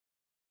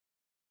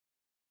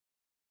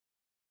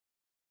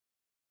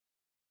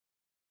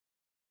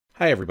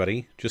Hi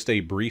everybody, just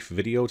a brief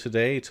video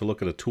today to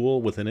look at a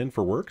tool within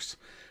InfraWorks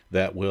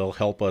that will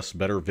help us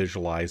better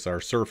visualize our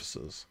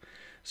surfaces.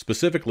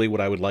 Specifically, what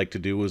I would like to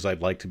do is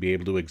I'd like to be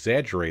able to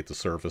exaggerate the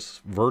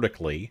surface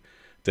vertically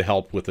to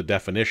help with the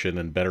definition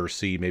and better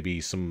see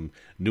maybe some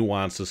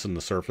nuances in the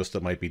surface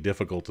that might be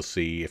difficult to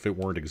see if it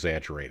weren't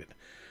exaggerated.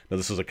 Now,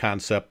 this is a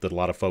concept that a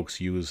lot of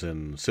folks use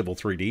in Civil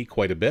 3D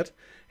quite a bit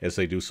as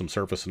they do some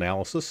surface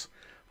analysis.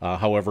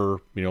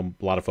 However, a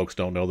lot of folks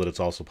don't know that it's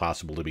also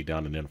possible to be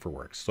done in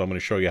InfraWorks. So I'm going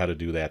to show you how to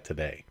do that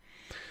today.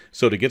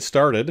 So to get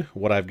started,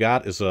 what I've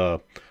got is a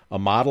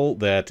model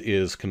that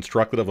is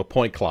constructed of a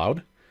point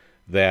cloud.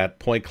 That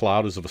point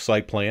cloud is of a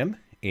site plan,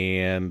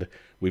 and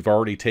we've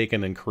already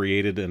taken and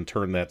created and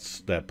turned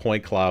that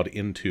point cloud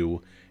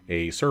into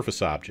a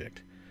surface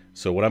object.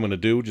 So what I'm going to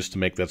do, just to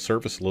make that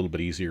surface a little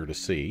bit easier to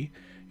see,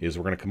 is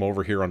we're going to come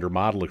over here under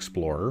Model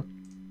Explorer.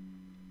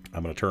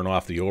 I'm going to turn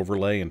off the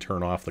overlay and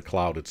turn off the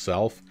cloud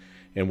itself,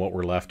 and what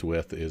we're left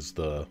with is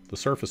the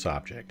surface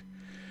object.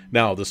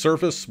 Now, the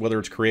surface, whether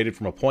it's created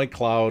from a point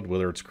cloud,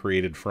 whether it's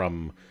created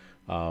from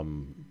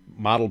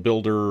Model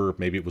Builder,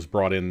 maybe it was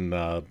brought in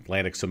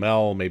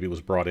LandXML, maybe it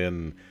was brought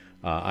in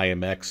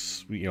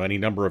IMX, any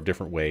number of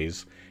different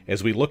ways.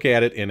 As we look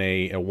at it in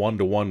a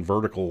one-to-one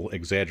vertical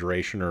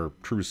exaggeration or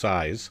true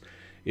size,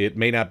 it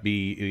may not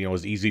be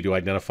as easy to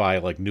identify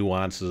like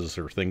nuances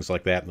or things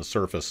like that in the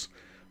surface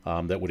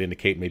that would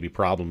indicate maybe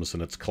problems in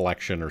its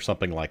collection or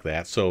something like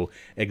that. So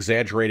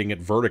exaggerating it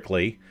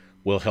vertically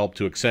will help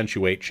to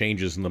accentuate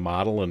changes in the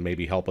model and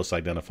maybe help us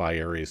identify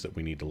areas that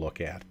we need to look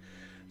at.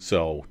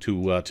 So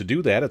to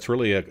do that, it's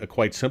really a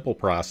quite simple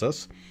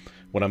process.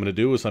 What I'm going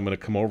to do is I'm going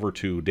to come over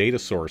to Data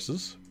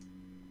Sources.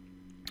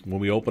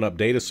 When we open up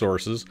Data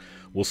Sources,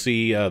 we'll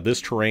see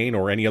this terrain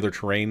or any other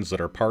terrains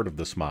that are part of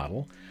this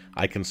model.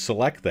 I can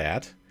select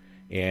that,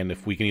 and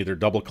if we can either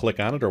double-click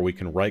on it or we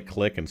can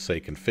right-click and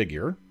say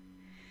Configure.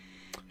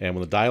 And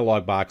when the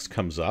dialog box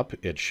comes up,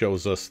 it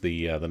shows us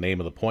the name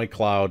of the point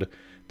cloud,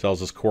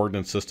 tells us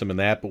coordinate system and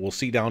that, but we'll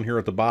see down here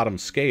at the bottom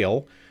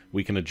scale,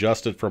 we can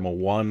adjust it from a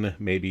 1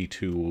 maybe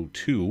to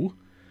 2.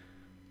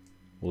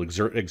 We'll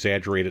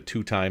exaggerate it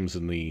 2 times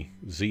in the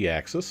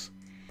z-axis.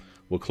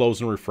 We'll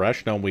close and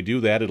refresh. Now when we do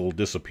that, it'll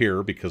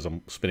disappear because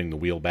I'm spinning the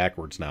wheel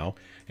backwards now.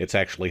 It's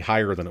actually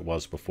higher than it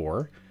was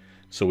before.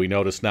 So we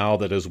notice now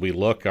that as we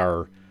look,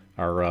 our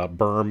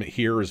berm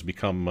here has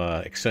become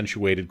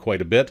accentuated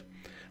quite a bit.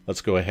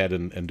 Let's go ahead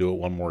and do it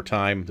one more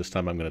time. This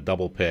time I'm going to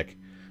double pick.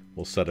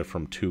 We'll set it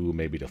from 2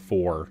 maybe to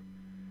 4.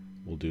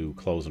 We'll do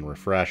close and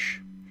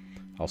refresh.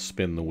 I'll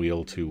spin the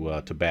wheel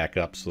to back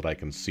up so that I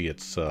can see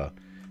its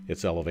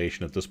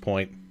elevation at this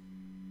point.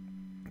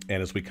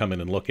 And as we come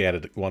in and look at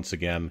it once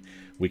again,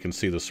 we can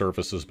see the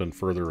surface has been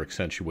further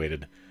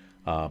accentuated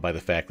by the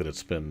fact that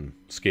it's been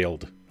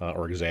scaled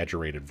or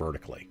exaggerated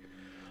vertically.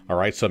 All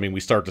right, so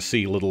we start to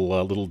see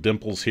little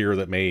dimples here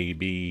that may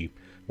be,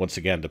 once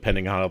again,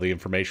 depending on how the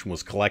information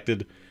was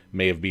collected,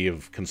 may be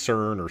of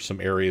concern or some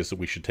areas that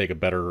we should take a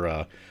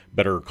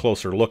better,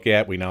 closer look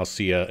at. We now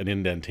see an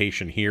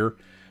indentation here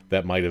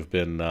that might have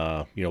been,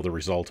 the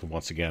result of,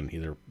 once again,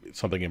 either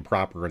something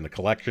improper in the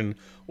collection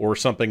or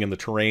something in the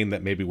terrain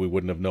that maybe we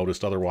wouldn't have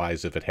noticed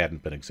otherwise if it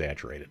hadn't been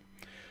exaggerated.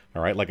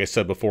 All right, like I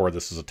said before,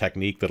 this is a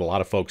technique that a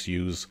lot of folks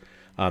use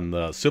on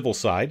the civil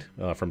side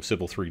from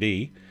Civil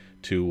 3D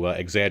to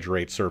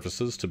exaggerate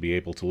surfaces to be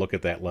able to look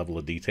at that level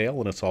of detail,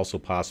 and it's also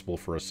possible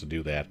for us to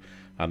do that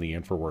on the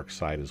InfraWorks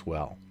side as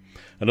well.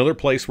 Another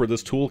place where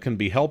this tool can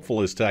be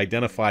helpful is to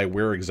identify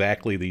where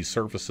exactly these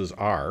surfaces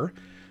are.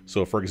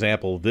 So for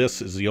example,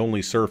 this is the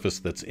only surface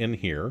that's in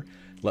here.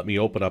 Let me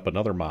open up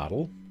another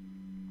model.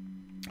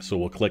 So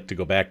we'll click to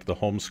go back to the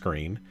home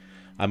screen.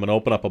 I'm going to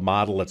open up a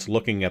model that's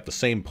looking at the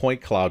same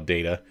point cloud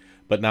data,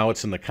 but now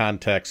it's in the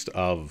context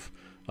of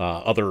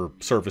other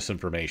surface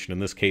information. In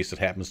this case, it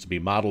happens to be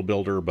Model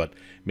Builder, but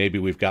maybe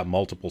we've got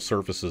multiple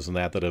surfaces in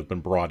that have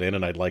been brought in,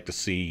 and I'd like to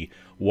see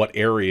what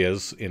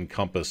areas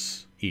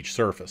encompass each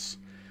surface.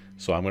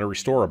 So I'm going to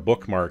restore a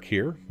bookmark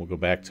here. We'll go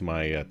back to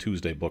my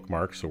Tuesday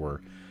bookmark so we're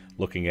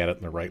looking at it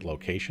in the right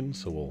location.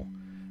 So we'll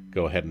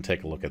go ahead and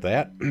take a look at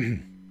that.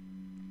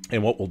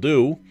 And what we'll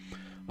do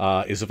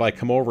is if I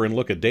come over and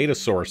look at data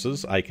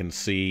sources, I can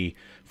see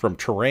from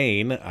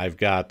terrain, I've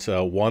got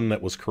one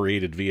that was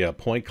created via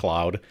point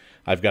cloud.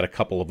 I've got a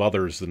couple of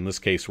others, in this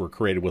case, were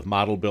created with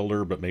Model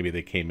Builder, but maybe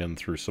they came in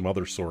through some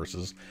other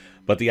sources.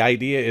 But the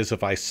idea is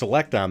if I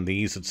select on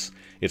these,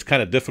 it's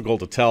kind of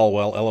difficult to tell,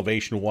 well,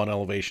 elevation 1,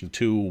 elevation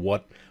 2,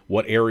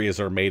 what areas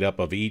are made up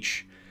of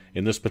each.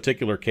 In this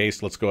particular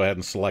case, let's go ahead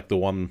and select the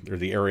one or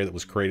the area that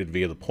was created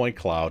via the point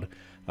cloud.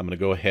 I'm going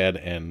to go ahead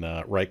and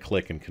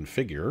right-click and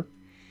configure.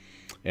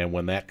 And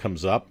when that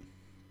comes up,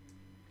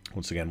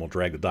 once again, we'll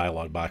drag the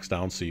dialog box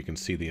down so you can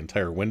see the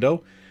entire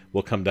window.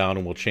 We'll come down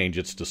and we'll change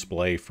its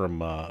display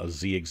from a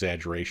Z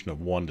exaggeration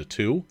of 1 to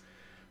 2.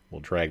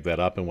 We'll drag that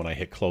up, and when I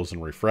hit close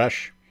and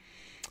refresh,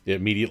 it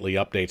immediately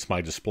updates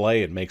my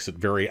display. It makes it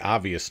very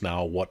obvious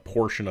now what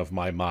portion of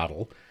my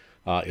model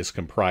is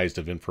comprised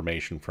of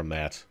information from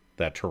that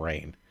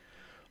terrain.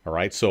 All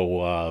right,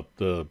 so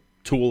the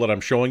tool that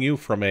I'm showing you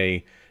from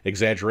a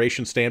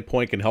exaggeration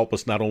standpoint can help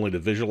us not only to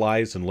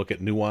visualize and look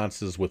at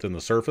nuances within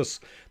the surface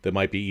that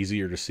might be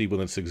easier to see when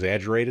it's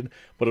exaggerated,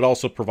 but it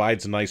also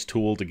provides a nice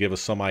tool to give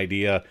us some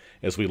idea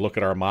as we look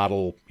at our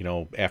model,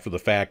 after the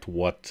fact,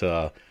 what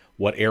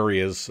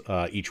areas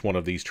each one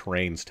of these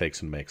terrains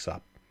takes and makes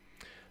up.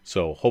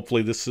 So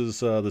hopefully this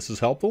is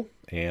helpful,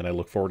 and I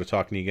look forward to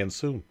talking to you again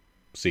soon.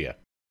 See ya.